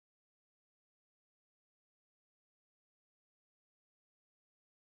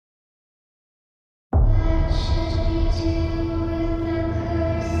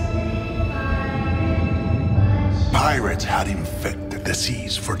pirates had infected the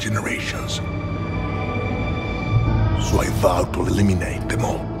seas for generations. So I vowed to eliminate them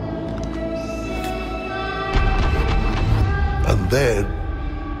all. And then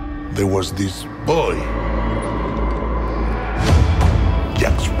there was this boy,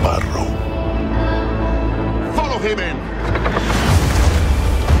 Jack Sparrow. Follow him in!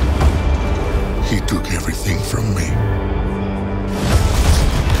 He took everything from me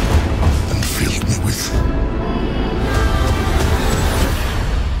and filled me with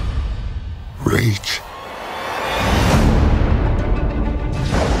rage.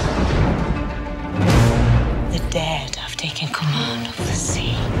 The dead have taken command of the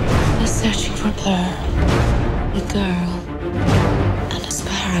sea. They're searching for Pearl, a girl, and a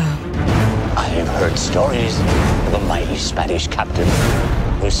sparrow. I have heard stories of a mighty Spanish captain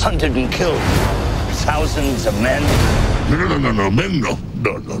who hunted and killed thousands of men. No, men, no.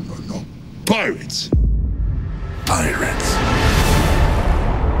 Pirates. Pirates.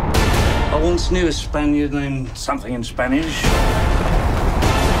 I once knew a Spaniard named something in Spanish.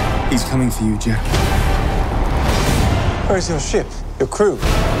 He's coming for you, Jack. Where's your ship? Your crew?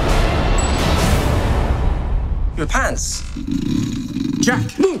 Your pants? Jack!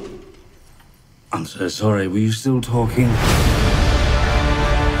 I'm so sorry, were you still talking?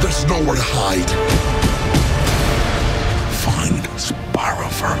 There's nowhere to hide. Find Sparrow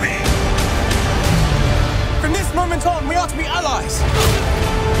for me. From this moment on, we are to be allies.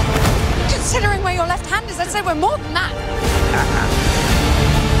 Considering where your left hand is, I'd say we're more than that.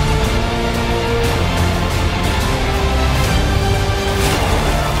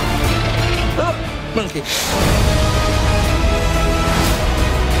 Oh, monkey.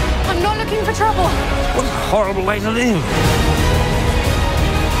 I'm not looking for trouble. What a horrible way to live.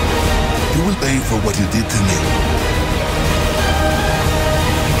 You will pay for what you did to me.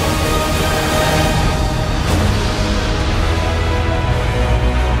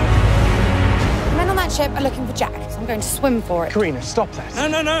 The men on that ship are looking for Jack, so I'm going to swim for it. Karina, stop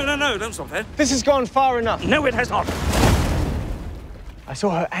that. No, don't stop that. This has gone far enough. No, it has not. I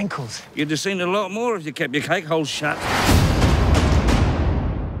saw her ankles. You'd have seen a lot more if you kept your cake hole shut.